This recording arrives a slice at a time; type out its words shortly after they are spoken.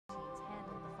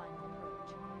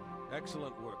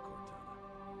Excellent work,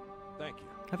 Cortana. Thank you.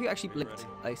 Have you actually Are you blinked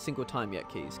ready? a single time yet,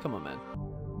 Keys? Come on, man.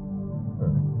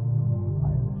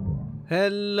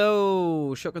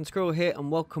 Hello, Shotgun Squirrel here,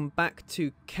 and welcome back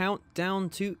to Countdown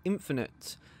to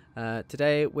Infinite.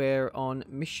 Today we're on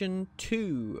Mission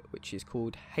 2, which is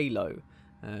called Halo.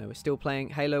 We're still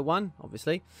playing Halo 1,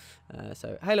 obviously.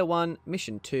 So Halo 1,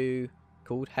 Mission 2,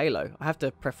 called Halo. I have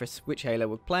to preface which Halo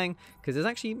we're playing, because there's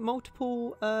actually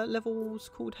multiple levels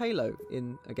called Halo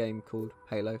in a game called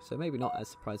Halo. So maybe not as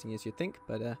surprising as you'd think,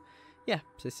 but yeah,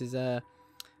 so this is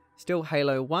still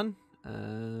Halo 1.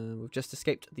 We've just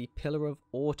escaped the Pillar of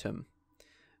Autumn.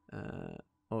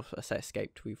 Or I say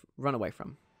escaped, we've run away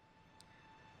from.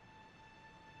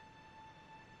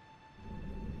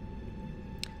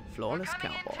 Flawless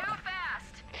Cowboy. Too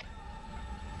fast.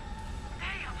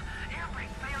 Damn! Air brake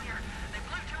failure. They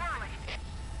flew too early.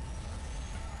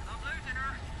 I'm losing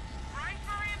her. Brace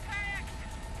for impact.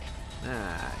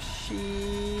 Ah,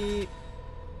 she...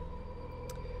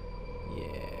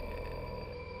 Yeah.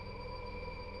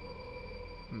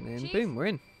 And then Chief? boom, we're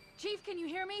in. Chief, can you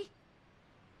hear me?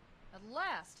 At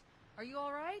last. Are you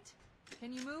all right?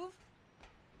 Can you move?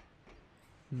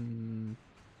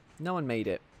 No one made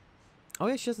it. Oh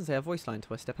yeah, she doesn't say her voice line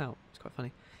until I step out. It's quite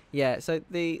funny. Yeah, so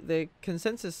the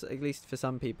consensus, at least for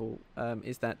some people,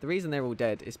 is that the reason they're all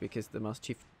dead is because the Master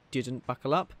Chief didn't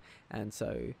buckle up, and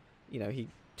so, you know, he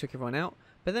took everyone out.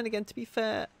 But then again, to be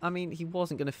fair, I mean, he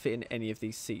wasn't going to fit in any of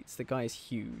these seats. The guy is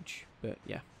huge, but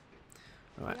yeah.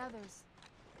 All right. Yeah, there's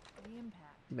the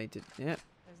impact. Made it. Yeah.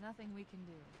 There's nothing we can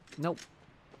do. Nope.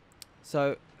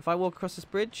 So if I walk across this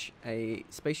bridge, a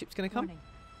spaceship's going to come. Warning.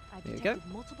 I've There you go.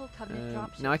 detected multiple Covenant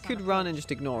dropships Now I on could approach. run and just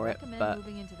ignore it, Recommend but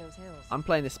moving into those hills. I'm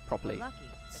playing this If properly. we're lucky,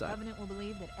 the so Covenant will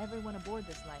believe that everyone aboard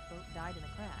this lifeboat died in a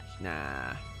crash.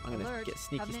 nah, I'm going to Alert, get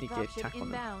sneaky Covenant dropship attack on them.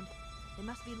 inbound. They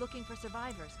must be looking for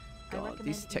survivors. I God, recommend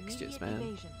these textures, immediate man.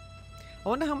 evasion. I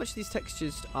wonder how much these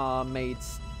textures are made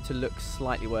to look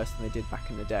slightly worse than they did back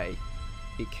in the day,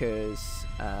 because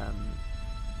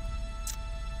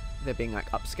they're being like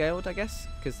upscaled, I guess,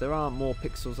 because there are more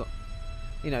pixels.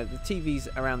 You know, the TVs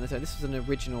around the time. This was an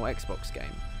original Xbox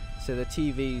game, so the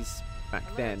TVs back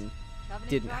Alert. then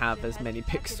Covenant didn't have dropship as has many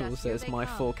detected us. pixels Here as they my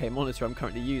come. 4K monitor I'm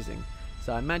currently using.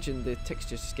 So I imagine the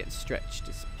textures just getting stretched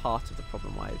is part of the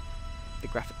problem why the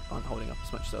graphics aren't holding up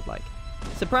as much as I'd like.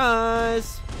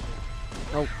 Surprise!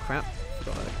 Oh crap!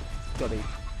 Forgot I got a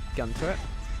gun turret.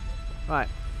 Right,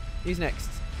 who's next?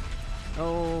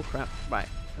 Oh crap! Right,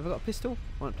 have I got a pistol?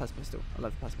 I want a plasma pistol. I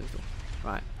love the plasma pistol.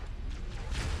 Right,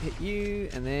 hit you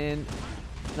and then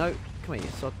no, come here,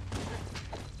 you sod.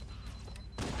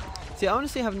 See, I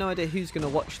honestly have no idea who's going to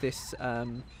watch this. I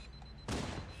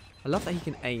love that he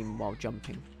can aim while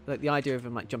jumping. Like the idea of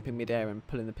him like jumping mid-air and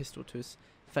pulling the pistol to his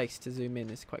face to zoom in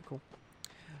is quite cool.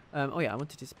 Oh yeah, I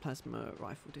wanted his plasma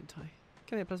rifle, didn't I?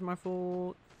 Come here, plasma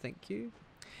rifle. Thank you.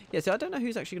 Yeah, so I don't know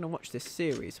who's actually going to watch this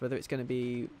series. Whether it's going to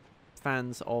be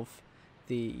fans of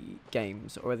the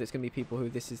games or whether it's going to be people who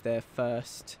this is their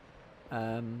first.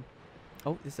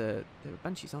 Oh, there are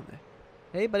Banshees, aren't there?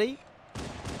 Hey, buddy.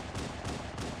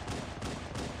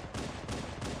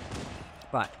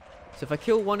 Right. So if I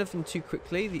kill one of them too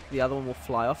quickly, the other one will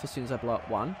fly off as soon as I blow up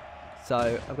one. So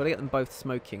I've got to get them both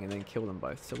smoking and then kill them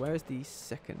both. So where is the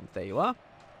second? There you are.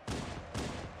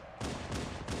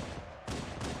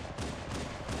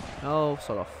 Oh,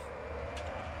 sod off.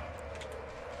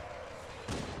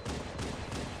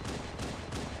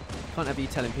 Can't have you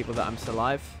telling people that I'm still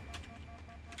alive.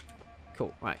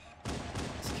 Cool, right.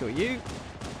 Let's kill you.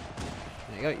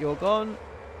 There you go, you're gone.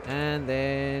 And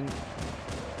then...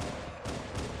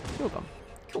 you're gone.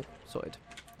 Cool, sorted.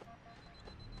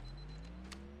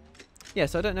 Yeah,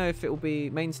 so I don't know if it will be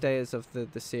mainstays of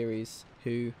the series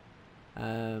who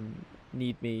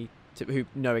need me to, who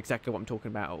know exactly what I'm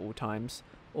talking about at all times,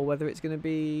 or whether it's going to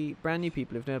be brand new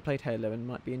people who've never played Halo and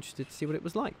might be interested to see what it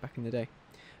was like back in the day.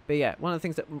 But yeah, one of the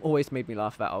things that always made me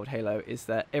laugh about old Halo is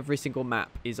that every single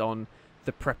map is on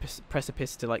the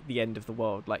precipice to like the end of the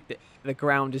world. Like the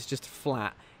ground is just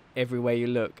flat everywhere you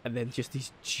look, and then just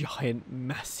these giant,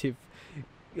 massive,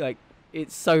 like,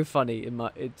 it's so funny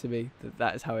to me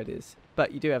that is how it is.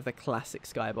 But you do have the classic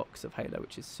skybox of Halo,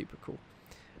 which is super cool.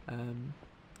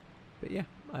 But yeah,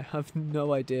 I have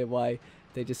no idea why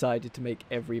they decided to make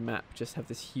every map just have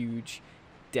this huge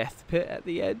death pit at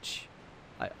the edge.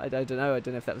 I don't know. I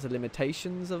don't know if that was the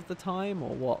limitations of the time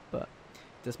or what, but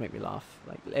it does make me laugh.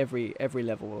 Like every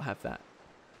level will have that,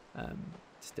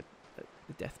 just the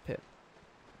death pit.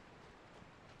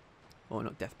 Or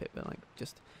not death pit, but like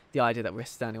just the idea that we're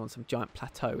standing on some giant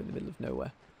plateau in the middle of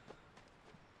nowhere.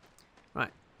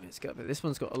 Right, let's go. This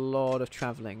one's got a lot of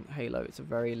travelling. Halo, it's a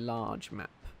very large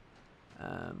map.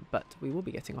 But we will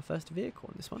be getting our first vehicle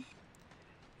on this one.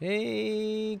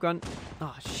 Hey, grunt.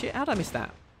 Oh, shit. How'd I miss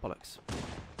that? Bollocks.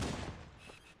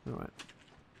 Alright.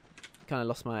 Kind of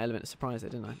lost my element of surprise there,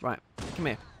 didn't I? Right. Come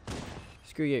here.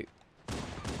 Screw you.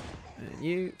 And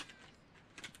you.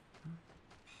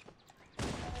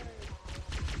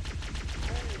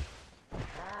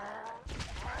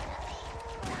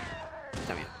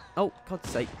 Damn it. Oh, God's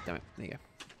sake. Damn it. There you go.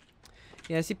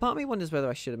 Yeah, see, part of me wonders whether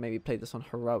I should have maybe played this on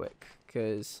heroic,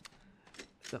 because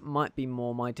that might be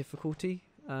more my difficulty,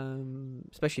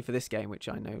 especially for this game, which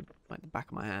I know like the back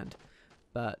of my hand.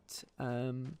 But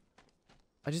I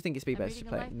just think it's best to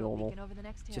play it normal,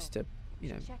 just to,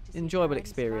 you know, enjoyable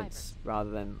experience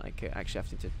rather than like actually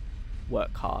having to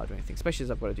work hard or anything, especially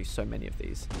as I've got to do so many of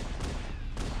these.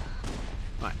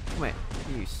 Right, come here,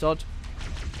 you sod.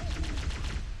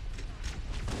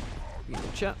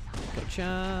 Gotcha,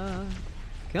 gotcha.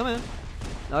 Come in.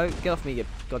 No, get off me, you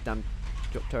goddamn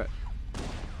drop turret.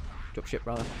 Drop ship,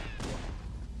 rather.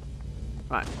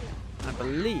 Right, I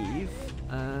believe.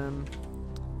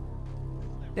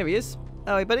 There he is.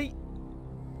 Oh, hey, buddy.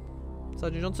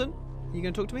 Sergeant Johnson, you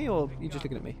going to talk to me, or are you just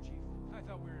looking at me? I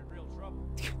thought we were in real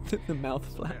trouble. The mouth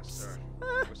flaps. Yes, sir.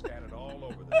 We're scattered all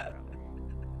over the valley.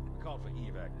 We called for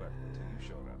evac, but until you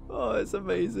showed up. Oh, it's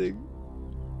amazing.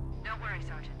 Don't worry,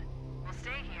 Sergeant. We'll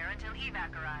stay here until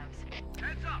evac arrives.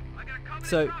 Heads up! I got a company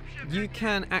So dropship you engine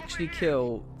can over actually here.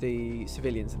 kill the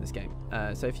civilians in this game.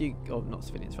 So if you, or not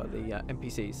civilians, rather the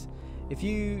NPCs. If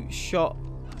you shot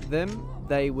them,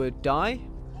 they would die,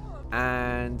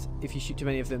 and if you shoot too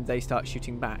many of them, they start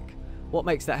shooting back. What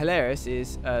makes that hilarious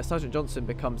is Sergeant Johnson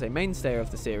becomes a mainstay of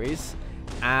the series,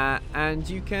 and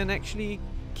you can actually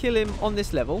kill him on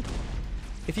this level.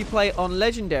 If you play on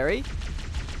Legendary,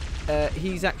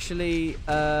 he's actually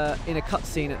in a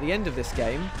cutscene at the end of this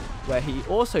game where he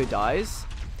also dies,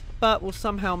 but will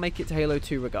somehow make it to Halo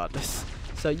 2 regardless.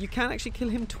 So you can actually kill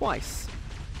him twice,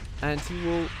 and he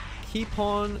will keep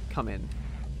on coming.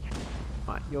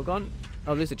 Right, you're gone.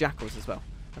 Oh, there's the jackals as well.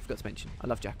 I forgot to mention. I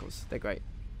love jackals. They're great.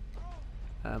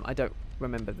 I don't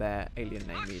remember their alien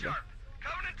name either.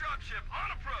 Covenant dropship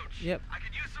on approach. Yep. I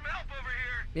could use some help over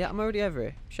here. Yeah, I'm already over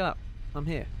here. Shut up. I'm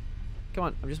here. Come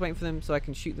on. I'm just waiting for them so I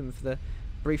can shoot them for the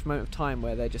brief moment of time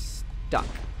where they're just stuck.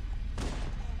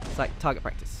 It's like target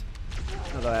practice.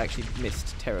 Although I actually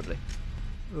missed terribly.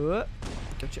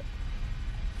 Gotcha.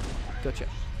 Gotcha.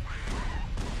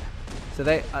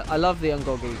 So I love the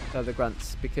Ungogi, the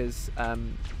grunts, because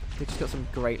they've just got some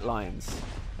great lines,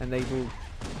 and they will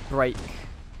break,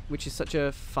 which is such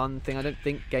a fun thing. I don't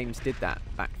think games did that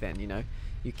back then. You know,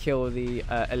 you kill the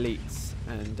elites,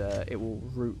 and it will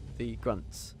root the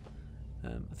grunts.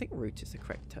 I think root is the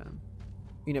correct term.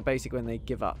 You know, basically when they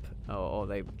give up or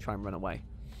they try and run away,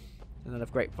 and they'll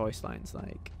have great voice lines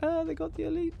like, "Oh, they got the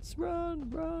elites, run,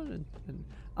 run," and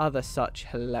other such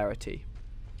hilarity.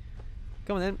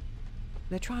 Come on then.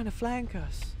 They're trying to flank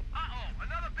us. Uh-oh,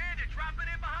 another bandit dropping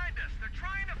in behind us. They're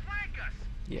trying to flank us.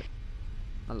 Yep.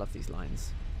 I love these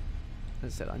lines.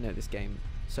 As I said, I know this game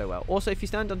so well. Also, if you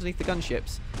stand underneath the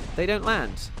gunships, they don't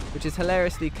land, which is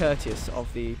hilariously courteous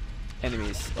of the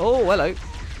enemies. Oh, hello.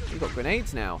 You've got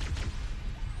grenades now.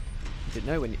 I didn't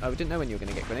know when you were going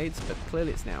to get grenades, but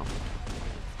clearly it's now.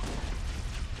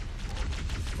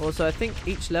 Also, I think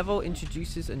each level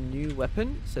introduces a new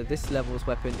weapon. So this level's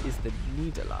weapon is the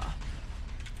Needler.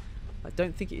 I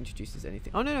don't think it introduces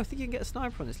anything. Oh no, I think you can get a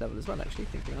sniper on this level as well, actually,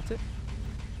 thinking about it.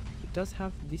 It does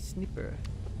have the sniper.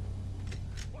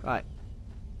 Right.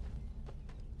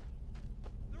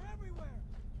 They're everywhere.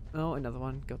 Oh, another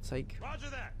one, God's sake. Roger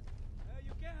that.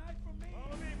 You can't hide from me.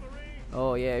 Follow me, Marine.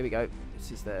 Oh yeah, here we go.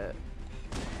 This is the...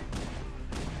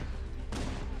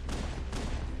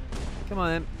 Come on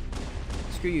then.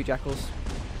 Screw you, jackals.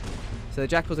 So the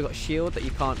jackals have got a shield that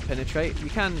you can't penetrate. You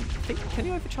can, can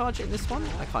you overcharge it in this one?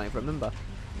 I can't even remember.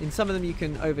 In some of them you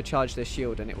can overcharge their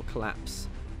shield and it will collapse.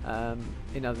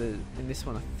 In this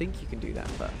one I think you can do that,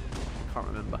 but I can't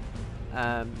remember.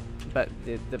 But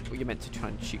you're meant to try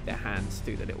and shoot their hands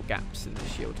through the little gaps in their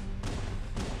shield.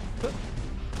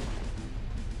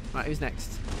 Right, who's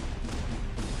next?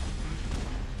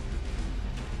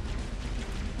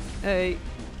 Hey.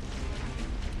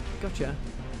 Gotcha.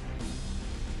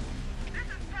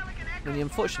 And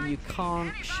unfortunately you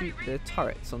can't shoot the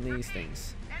turrets on these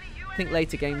things. I think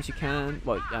later games you can,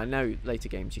 well I know later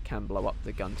games you can blow up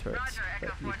the gun turrets,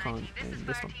 but you can't in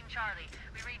this one. Charlie.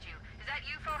 We read you. Is that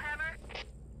you, Fohammer?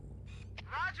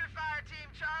 Roger, Fire Team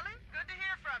Charlie. Good to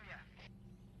hear from you.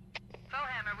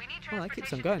 Fohammer, we need transportation Well, that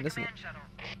keeps on going, to the doesn't it? command shuttle.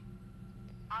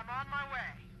 I'm on my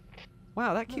way.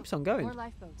 Wow, that keeps on going. More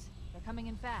lifeboats. They're coming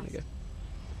in fast. There you go.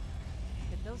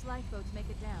 If those those lifeboats make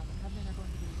it down, the Covenant are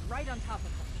going to be right on top of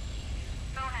them.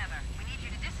 Bowhammer, we need you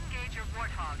to disengage your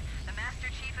Warthog. The Master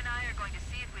Chief and I are going to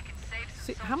see if we can save some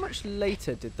See, soldiers. how much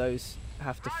later did those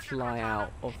have to fly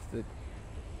out of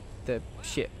the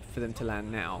ship for them to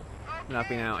land now? And I've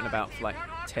been out and about for like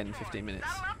 10-15 minutes.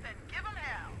 Saddle up and give 'em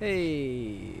hell.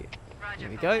 Hey, Roger, there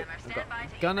we go. Bowhammer. I've Stand got by a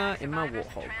to gunner evac in my survivors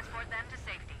and Warthog. transport them to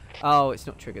safety. Oh, it's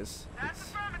not triggers. That's It's,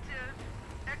 affirmative.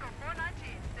 Echo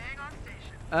 419, staying on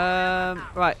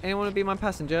station. right, anyone want to be my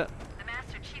passenger? The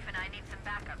Master Chief and I need some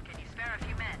backup. Can you spare a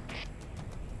few men?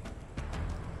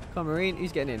 Come on, Marine,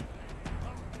 who's getting in?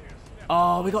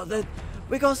 Oh, we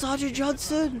got Sergeant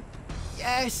Johnson!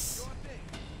 Yes!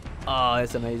 Oh,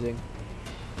 it's amazing.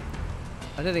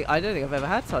 I don't think I've ever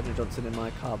had Sergeant Johnson in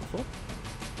my car before.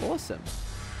 Awesome.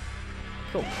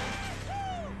 Cool.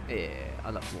 Yeah,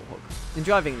 I love Warthog. And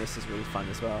driving this is really fun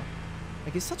as well.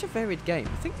 Like, it's such a varied game.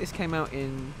 I think this came out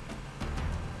in...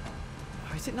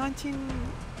 Oh, is it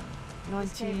 1998?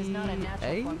 This cave is not a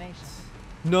natural formation.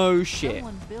 No shit.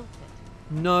 Someone built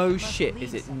it. No Must shit believe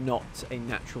is it so. not a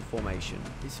natural formation.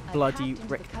 It's I bloody hacked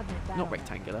into the Covenant battle not network.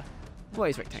 rectangular. Well,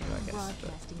 it's rectangular, I guess. But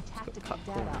Broadcasting it's got tactical cut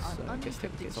data corners, on so I guess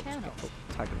technically it's unencrypted channels.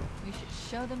 octagonal. We should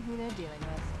show them who they're dealing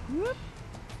with. Whoop.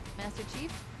 Master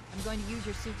Chief, I'm going to use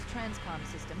your suit's transcom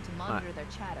system to monitor their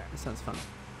chatter. That sounds fun.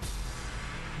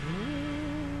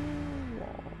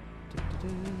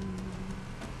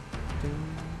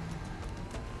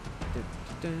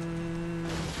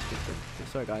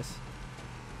 Sorry, guys.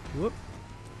 Whoop.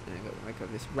 And I've got to make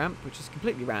up this ramp, which is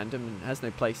completely random and has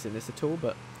no place in this at all,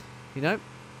 but, you know,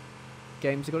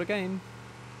 games have got a game.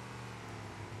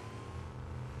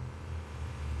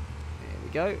 There we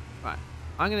go. Right.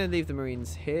 I'm going to leave the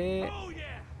Marines here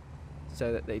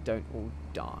so that they don't all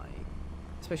die.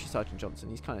 Especially Sergeant Johnson.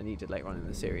 He's kind of needed later on in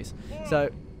the series. So,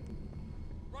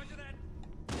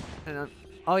 and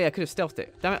oh yeah, I could have stealthed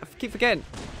it. Damn it, I keep forgetting.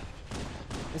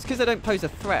 It's because I don't pose a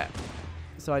threat.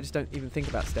 So I just don't even think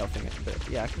about stealthing it. But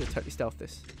yeah, I could have totally stealthed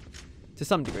this. To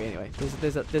some degree anyway.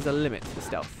 There's a limit to the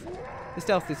stealth. The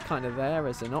stealth is kind of there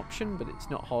as an option, but it's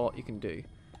not a whole lot you can do.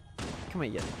 Come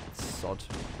here, you sod.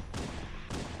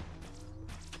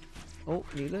 Oh,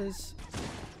 needlers.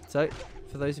 So,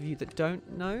 for those of you that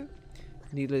don't know,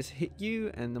 needlers hit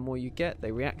you, and the more you get,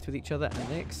 they react with each other and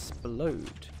they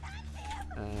explode.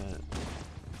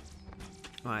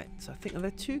 Right, so I think, are there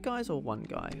two guys or one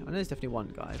guy? I know there's definitely one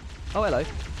guy. Oh, hello.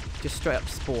 Just straight up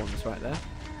spawns right there.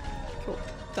 Cool.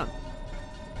 Done.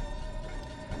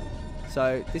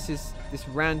 So, this is this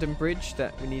random bridge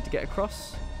that we need to get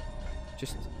across.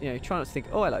 Just, you know, try not to think,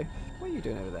 oh, hello. What are you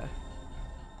doing over there?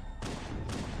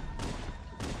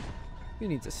 Who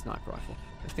needs a sniper rifle?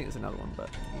 I think there's another one, but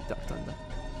he ducked under.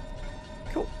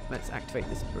 Cool. Let's activate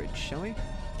this bridge, shall we?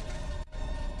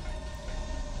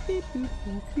 Beep, boop,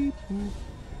 boop, beep, boop.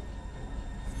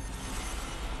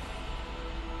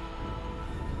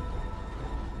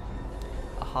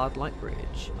 A hard light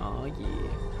bridge. Oh yeah.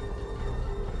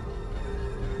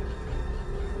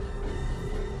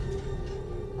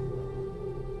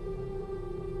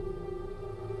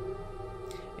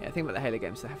 Yeah, I think about the Halo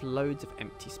games, they have loads of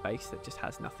empty space that just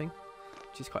has nothing,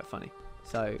 which is quite funny.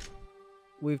 So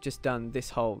we've just done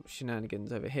this whole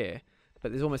shenanigans over here,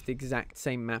 but there's almost the exact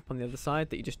same map on the other side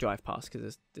that you just drive past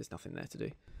because there's nothing there to do.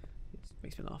 It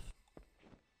makes me laugh.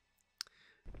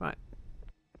 Right.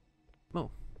 Oh,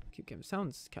 keep getting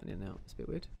sounds cutting in and out. It's a bit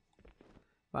weird.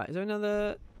 Right, is there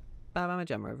another Bam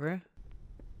Jammer over here?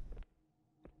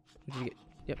 What did you get?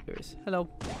 Yep, there is. Hello.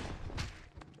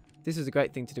 This is a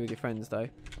great thing to do with your friends, though.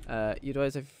 You'd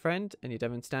always have a friend, and you'd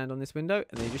have them stand on this window,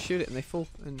 and then you just shoot it, and they fall.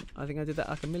 And I think I did that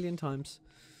like 1,000,000 times.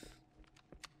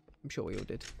 I'm sure we all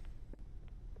did.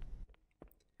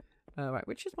 Right,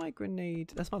 which is my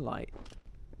grenade? That's my light.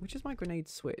 Which is my grenade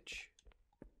switch?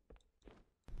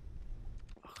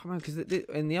 I can't remember, because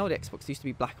in the old Xbox, there used to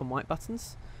be black and white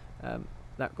buttons.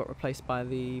 That got replaced by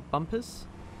the bumpers.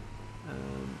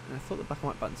 And I thought the black and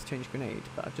white buttons changed grenade,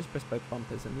 but I've just pressed both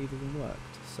bumpers and neither of them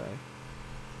worked, so...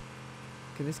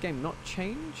 Can this game not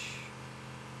change?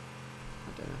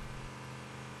 I don't know.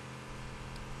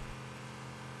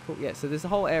 Cool, yeah, so there's a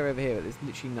whole area over here where there's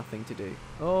literally nothing to do.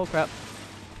 Oh, crap.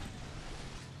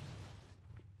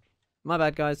 My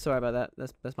bad, guys. Sorry about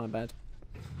that. That's my bad.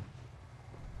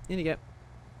 In you go.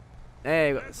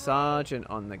 Hey, we've got the sergeant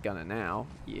on the gunner now.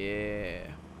 Yeah.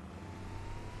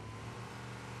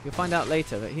 You'll find out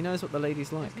later that he knows what the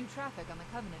lady's like. There's new traffic on the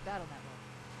Covenant battle network.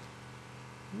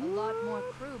 A lot more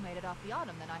crew made it off the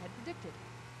Autumn than I had predicted.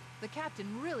 The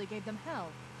captain really gave them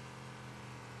hell.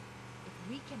 If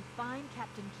we can find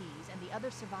Captain Keyes and the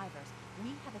other survivors,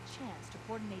 we have a chance to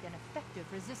coordinate an effective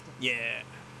resistance. Yeah.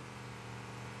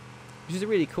 which is a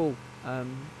really cool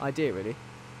idea, really.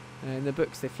 In the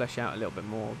books, they flesh out a little bit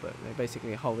more, but they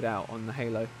basically hold out on the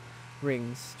Halo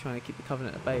rings, trying to keep the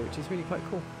Covenant at bay, which is really quite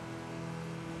cool.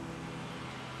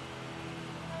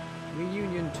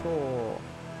 Reunion tour.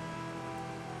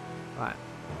 Right,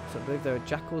 so I believe there are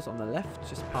jackals on the left,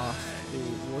 just past the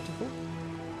waterfall.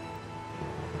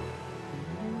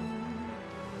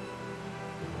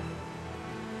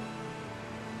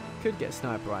 Could get a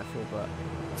sniper rifle, but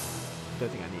I don't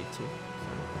think I need to. So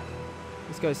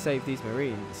let's go save these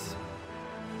Marines.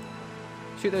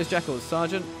 Shoot those jackals,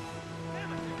 Sergeant.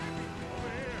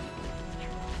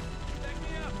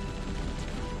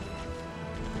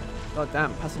 God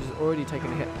damn, passenger's already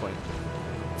taken a hit point.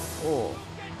 Oh.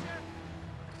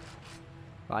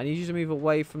 Right, I need you to move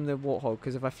away from the warthog,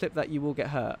 because if I flip that, you will get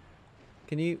hurt.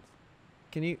 Can you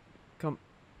come?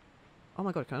 Oh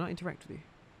my god, can I not interact with you?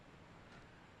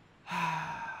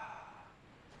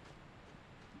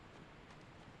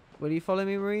 Will you follow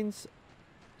me, Marines?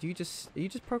 Are you just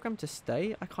programmed to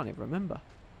stay? I can't even remember.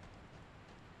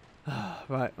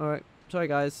 Right, alright. Sorry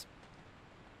guys.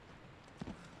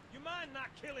 You mind not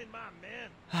killing my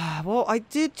men? Well, I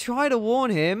did try to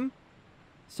warn him.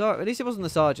 So at least it wasn't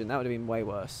the sergeant. That would have been way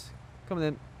worse. Come on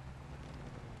then.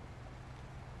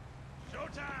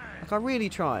 Showtime! Like, I really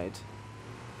tried.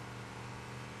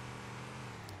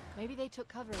 Maybe they took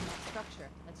cover in that structure.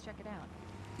 Let's check it out.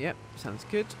 Yep, sounds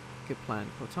good. Good plan,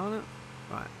 Cortana.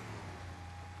 Right.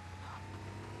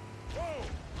 Whoa!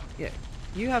 Yeah,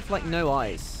 you have like no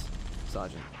eyes,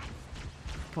 Sergeant.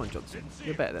 Come on, Johnson.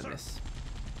 You're better than this.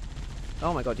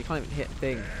 Oh my god, you can't even hit a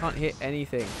thing. Can't hit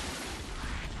anything.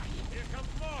 Here comes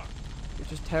more! You're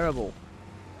just terrible.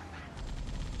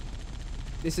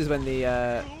 This is when the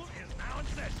School is now in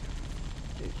session.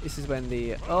 this is when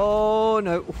the oh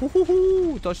no,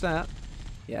 dodge that.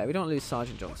 Yeah, we don't lose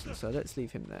Sergeant Johnson, so let's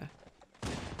leave him there.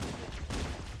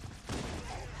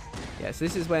 Yeah, so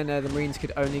this is when the Marines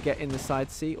could only get in the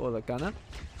side seat or the gunner,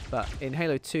 but in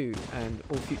Halo 2 and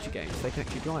all future games, they can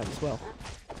actually drive as well,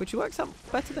 which works out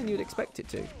better than you'd expect it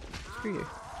to. Screw you.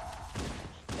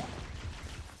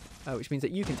 Which means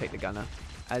that you can take the gunner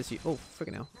as you. Oh,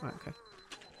 friggin' hell. Right, okay.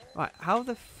 Right, how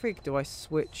the frig do I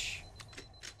switch?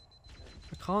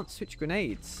 I can't switch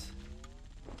grenades.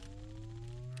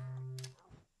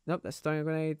 Nope, that's throwing a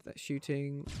grenade. That's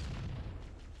shooting.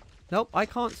 Nope, I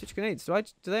can't switch grenades. Do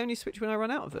they only switch when I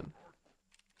run out of them?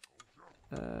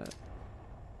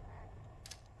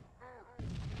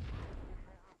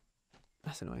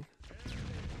 That's annoying.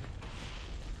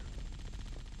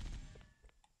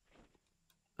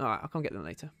 Alright, I'll come get them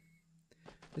later.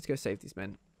 Let's go save these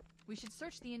men. We should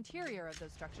search the interior of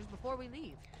those structures before we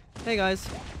leave. Hey guys.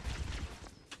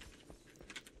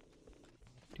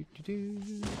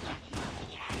 Doo-doo-doo.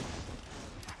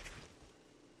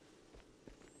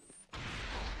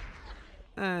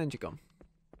 And you're gone.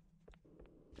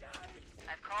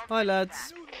 I've called Hi for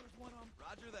lads.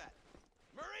 Roger that.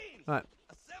 Marines! Right,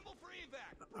 Assemble for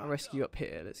evac! I'll rescue you up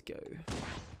here. Let's go.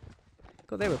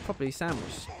 God, they were properly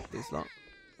sandwiched, these lot.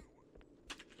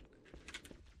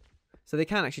 So they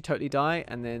can actually totally die,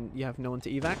 and then you have no one to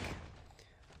evac,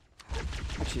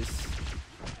 which is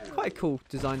quite a cool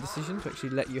design decision to actually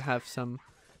let you have some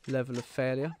level of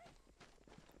failure.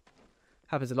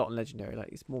 Happens a lot on Legendary. Like,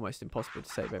 it's almost impossible to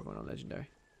save everyone on Legendary.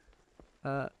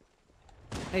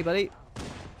 Hey buddy,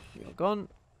 you're gone.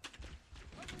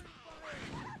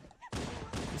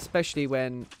 Especially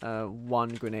when one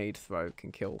grenade throw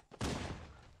can kill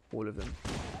all of them.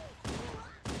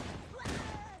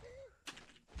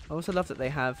 I also love that they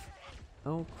have.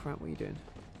 Oh crap! What are you doing?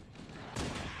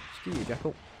 Screw you,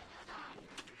 Jackal.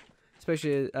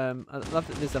 Especially, I love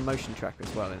that there's a motion tracker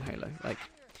as well in Halo. Like,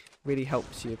 really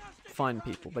helps you find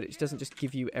people, but it doesn't just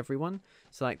give you everyone.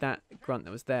 So like that grunt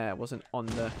that was there wasn't on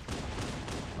the.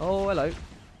 Oh, hello,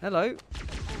 hello.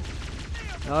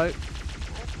 No,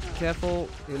 careful.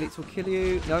 The elites will kill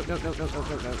you. No, no, no, no, no,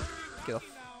 no, no. Get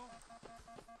off.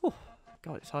 Oh,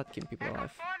 God, it's hard keeping people Echo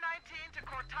alive. 419 to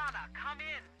Cortana. Come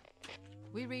in.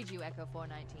 We read you, Echo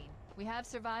 419. We have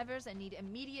survivors and need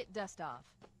immediate dust-off.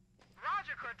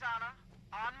 Roger, Cortana.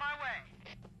 On my way.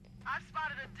 I've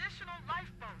spotted additional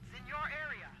lifeboats in your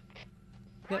area.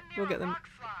 Yep, we'll get them. Rock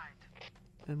slide.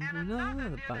 And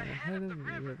another by the head of the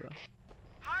river.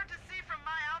 Hard to see from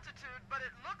my altitude, but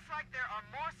it looks like there are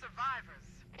more survivors.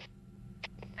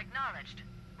 Acknowledged.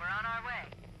 We're on our way.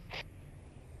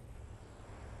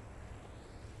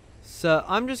 So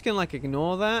I'm just gonna like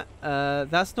ignore that.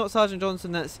 That's not Sergeant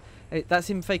Johnson. That's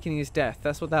him faking his death.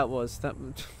 That's what that was. That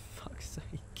fuck's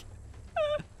sake.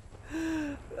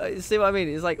 See what I mean?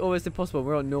 It's like almost impossible.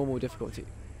 We're on normal difficulty.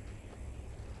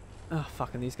 Oh,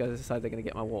 fuck, and these guys decide they're going to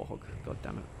get my warthog. God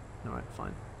damn it. Alright,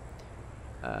 fine.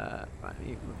 Right,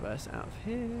 you reverse out of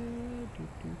here.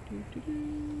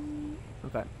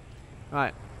 Okay.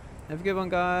 Right. Have a good one,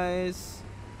 guys.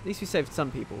 At least we saved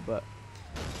some people, but...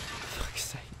 For fuck's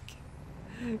sake.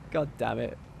 God damn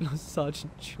it.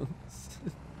 Sergeant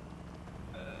Johnson.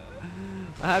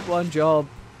 I had one job.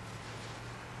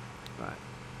 Right.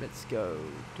 Let's go.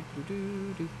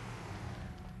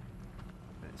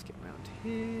 Let's get around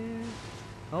here.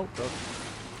 Oh, God.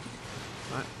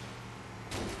 Right.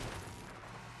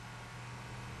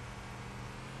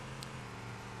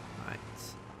 Right.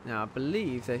 Now, I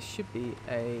believe there should be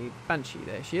a Banshee.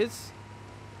 There she is.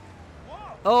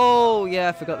 Oh, yeah,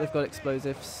 I forgot they've got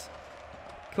explosives.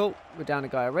 Cool. We're down a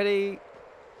guy already.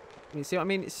 You see what I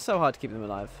mean? It's so hard to keep them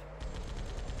alive.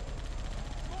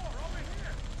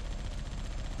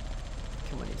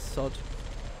 Come on, you sod.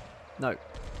 No.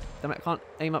 Damn it, I can't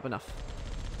aim up enough.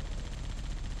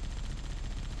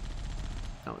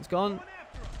 That one's gone.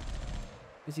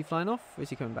 Is he flying off or is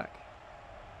he coming back?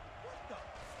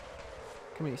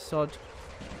 Come on, you sod.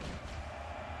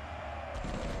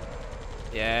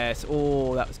 Yes.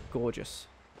 Oh, that was gorgeous.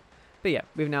 But yeah,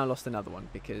 we've now lost another one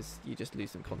because you just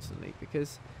lose them constantly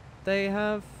because they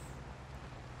have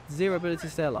zero ability to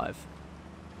stay alive.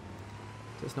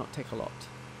 Does not take a lot.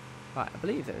 Right, I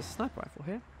believe there is a sniper rifle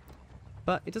here.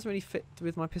 But it doesn't really fit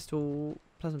with my plasma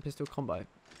pistol combo.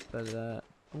 But I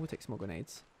will take some more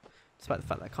grenades. Despite the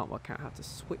fact that I can't work out how to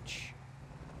switch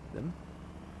them.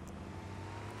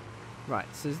 Right,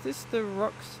 so is this the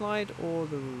rock slide or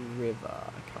the river?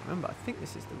 I can't remember. I think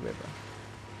this is the river.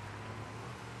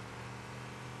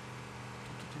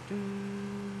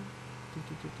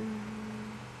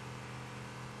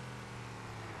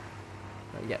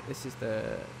 Yeah, this is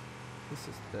the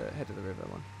head of the river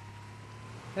one.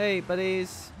 Hey,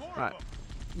 buddies! Right,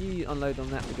 you unload on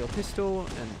that with your pistol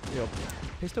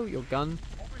and your gun.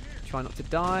 Try not to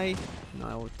die, and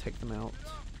I will take them out.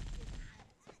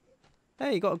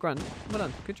 Hey, you got a grunt. Well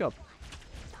done. Good job.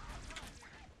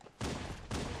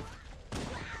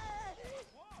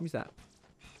 Who's that?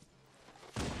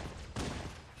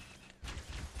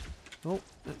 Oh,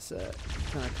 that's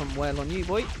gonna come well on you,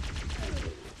 boy.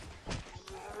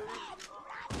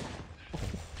 Oh,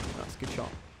 that's a good shot.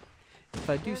 If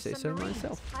I do say so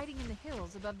myself. Hiding in the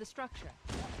hills above the structure.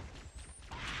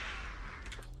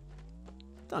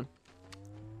 Done.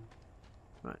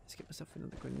 Right, let's get myself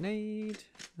another grenade.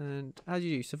 And how did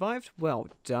you do? Survived? Well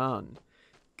done.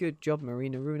 Good job,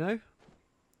 Marina Runo.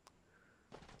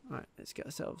 Right, let's get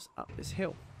ourselves up this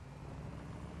hill.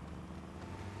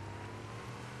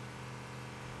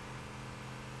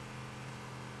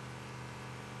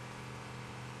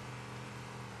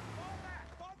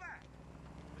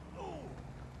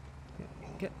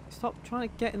 Stop trying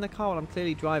to get in the car while I'm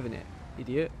clearly driving it,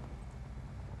 idiot.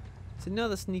 It's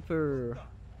another sniper.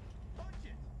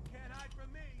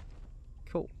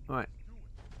 Cool. Alright.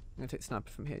 I'm going to take the sniper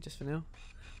from here just for now.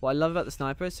 What I love about the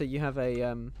sniper is so you have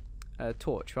a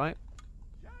torch, right?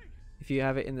 If you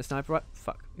have it in the sniper rifle...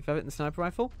 Fuck. If you have it in the sniper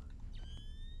rifle,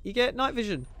 you get night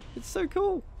vision. It's so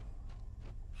cool.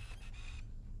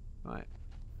 Right.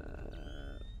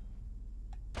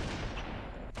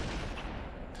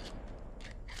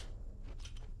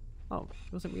 Oh,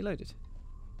 it wasn't reloaded.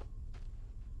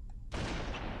 I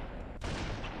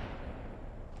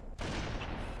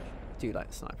do like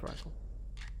the sniper rifle.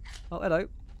 Oh, hello.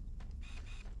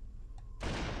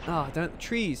 Ah, down at the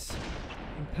trees.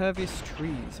 Impervious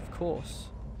trees, of course.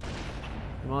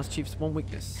 The Master Chief's one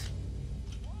weakness.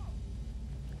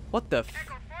 What the f...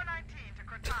 Echo 419 to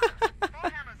Cortana. Four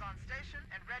hammers on station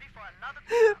and ready for another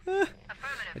pickup.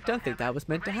 I don't think that was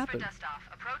meant to happen.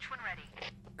 Approach when ready.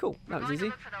 Cool, that was easy.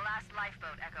 Look for the last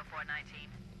lifeboat, Echo 419.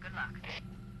 Good luck.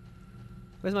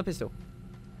 Where's my pistol?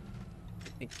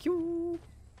 Thank you.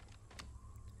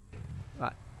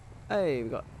 Right. Hey, we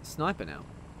got sniper now.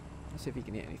 Let's see if he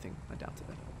can hit anything. I doubt it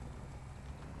though.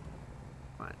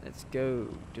 Right, let's go.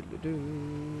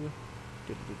 Doodle-doo.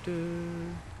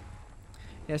 Doodle-doo.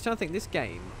 Yeah, I was trying to think. This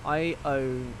game I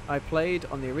played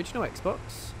on the original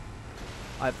Xbox.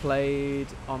 I played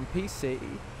on PC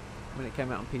when it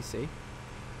came out on PC.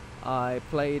 I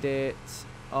played it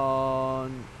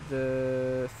on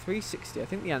the 360. I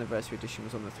think the anniversary edition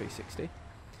was on the 360.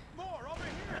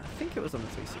 I think it was on the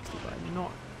 360, but I'm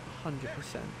not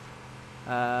 100%.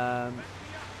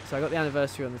 So I got the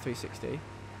anniversary on the 360.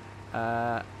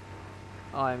 I'm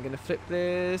going to flip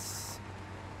this.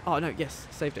 Oh no, yes,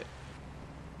 saved it.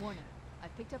 Warning. I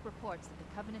picked up reports that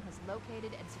the Covenant has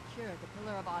located and secured the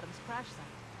Pillar of Autumn's crash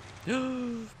site.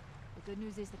 The good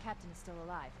news is the captain is still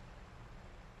alive.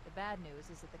 The bad news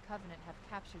is that the Covenant have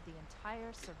captured the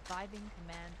entire surviving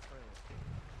command crew.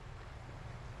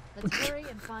 Let's hurry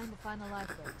and find the final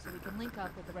lifeboat so we can link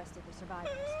up with the rest of the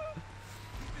survivors.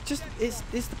 Just,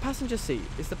 it's the passenger seat.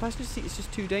 The passenger seat is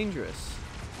just too dangerous.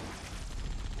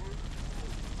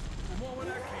 More where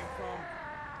that came from.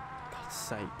 God's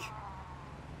sake.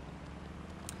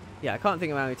 Yeah, I can't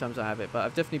think of how many times I have it, but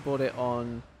I've definitely bought it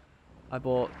on. I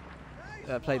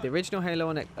played the original Halo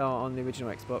on the original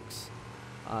Xbox.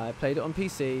 I played it on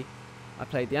PC. I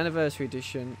played the Anniversary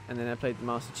Edition, and then I played the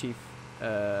Master Chief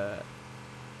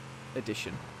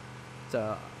Edition.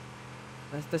 So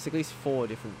there's at least 4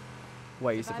 different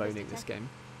ways of owning this game.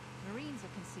 Marines are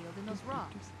concealed in those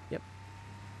rocks. Yep.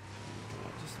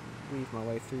 I'll just weave my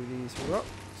way through these rocks.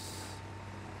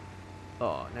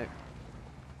 Oh no.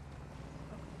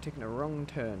 Taking a wrong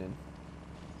turn in.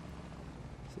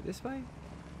 Is it this way?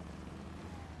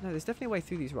 No, there's definitely a way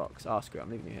through these rocks. Ah, screw it, I'm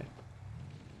leaving you here.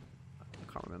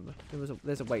 I can't remember.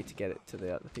 There's a way to get it to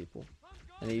the other people.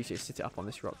 And they usually sit it up on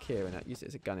this rock here and I use it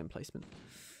as a gun emplacement.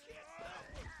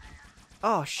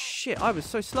 Oh shit, I was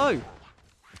so slow!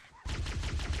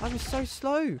 I was so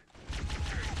slow!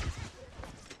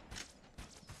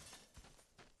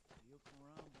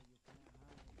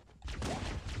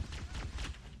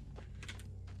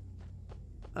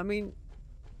 I mean,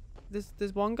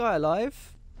 there's one guy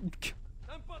alive.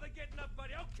 Don't bother getting up,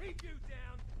 buddy. I'll keep you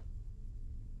down.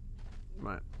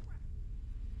 Right.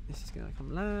 This is gonna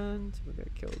come land. We're gonna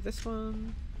kill this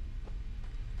one.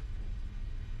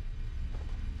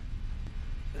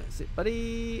 That's it,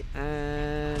 buddy.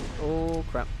 And oh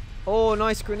crap! Oh,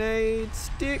 nice grenade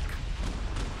stick.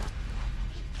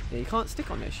 Yeah, you can't stick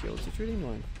on their shields. It's really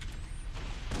annoying.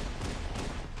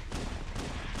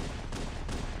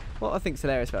 What I think's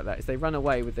hilarious about that is they run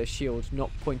away with their shield not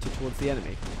pointed towards the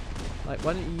enemy. Like,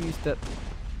 why don't you use that?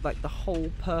 Like, the whole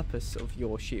purpose of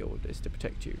your shield is to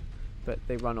protect you, but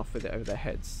they run off with it over their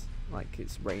heads like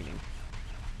it's raining.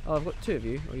 Oh, I've got 2 of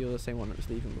you, or you're the same one that was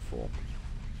leaving before.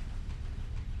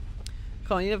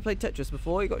 Colin, you never played Tetris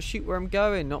before? You got to shoot where I'm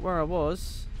going, not where I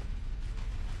was.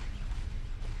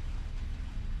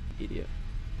 Idiot.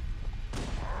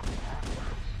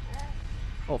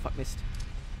 Oh fuck, missed.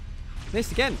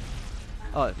 Missed again.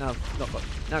 Oh, now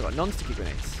I've got non-sticky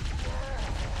grenades.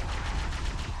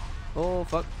 Oh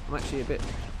fuck, I'm actually a bit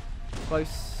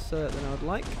closer than I would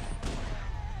like.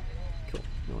 Cool,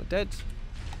 you're dead.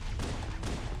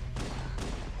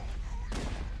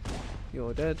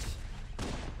 You're dead.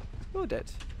 You're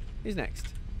dead. Who's next?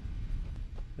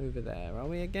 Over there, are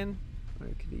we again?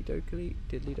 Okey dokey,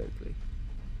 diddly dokey.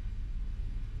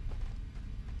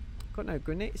 Got no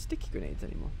sticky grenades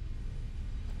anymore.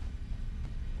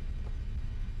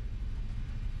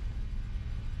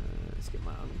 Let's get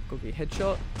my ugly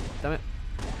headshot. Damn it.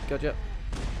 Gotcha.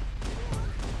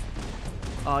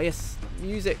 Oh yes,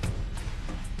 music.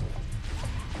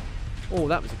 Oh,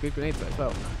 that was a good grenade threat as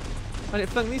well. And it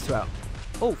flung these 2 out.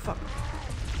 Oh fuck.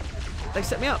 They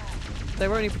set me up. They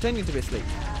were only pretending to be asleep.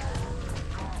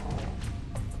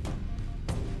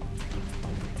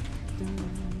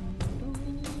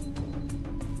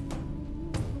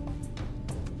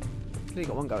 Clearly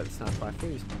got one guy with a sniper rifle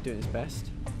who's doing his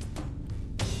best.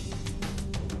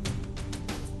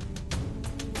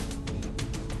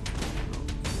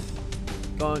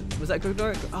 Go on. Was that good?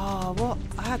 Oh, what?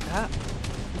 I had that.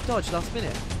 You dodged last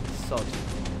minute. Sod.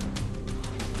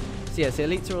 So yeah, so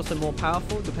elites are also more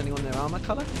powerful depending on their armor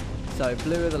color. So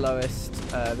blue are the lowest,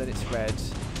 then it's red,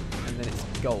 and then it's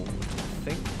gold,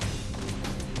 I think.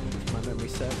 If my memory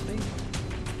serves me.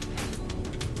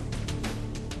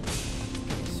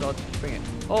 Sod, bring it.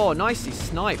 Oh, nicely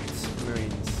sniped,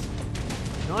 Marines.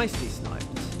 Nicely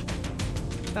sniped.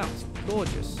 That was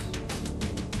gorgeous.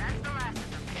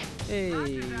 Hey.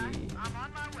 I'm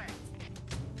on my way.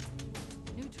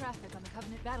 New traffic on the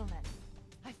Covenant BattleNet.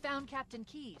 I found Captain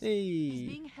Keyes. Hey. He's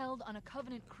being held on a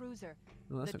Covenant cruiser.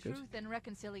 Oh, that's the not good. Truth and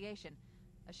Reconciliation,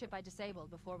 a ship I disabled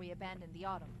before we abandoned the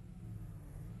Autumn.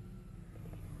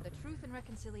 The Truth and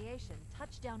Reconciliation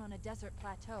touched down on a desert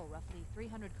plateau roughly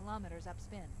 300 kilometers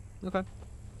upspin. Okay.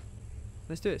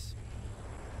 Let's do this.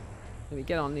 Let me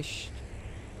get on this.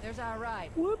 There's our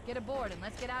ride. Whoop. Get aboard and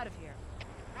let's get out of here.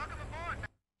 Welcome aboard,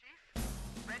 Chief.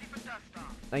 Ready for dust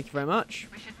off. Thank you very much.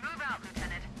 We should move out,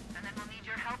 Lieutenant, and then we'll need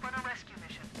your help on a rescue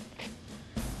mission.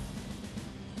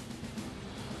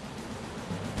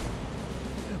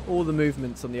 All the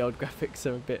movements on the old graphics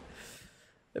are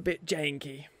a bit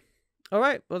janky. All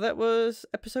right, well that was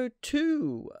episode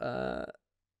 2,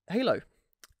 Halo.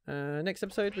 Next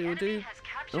episode we will do.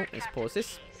 Oh, let's pause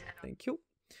this. Thank you.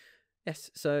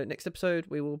 Yes, so next episode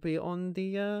we will be on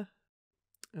the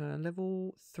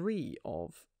level 3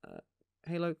 of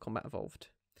Halo Combat Evolved.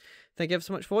 Thank you ever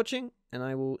so much for watching, and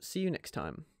I will see you next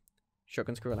time.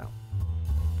 Shotgun Squirrel out.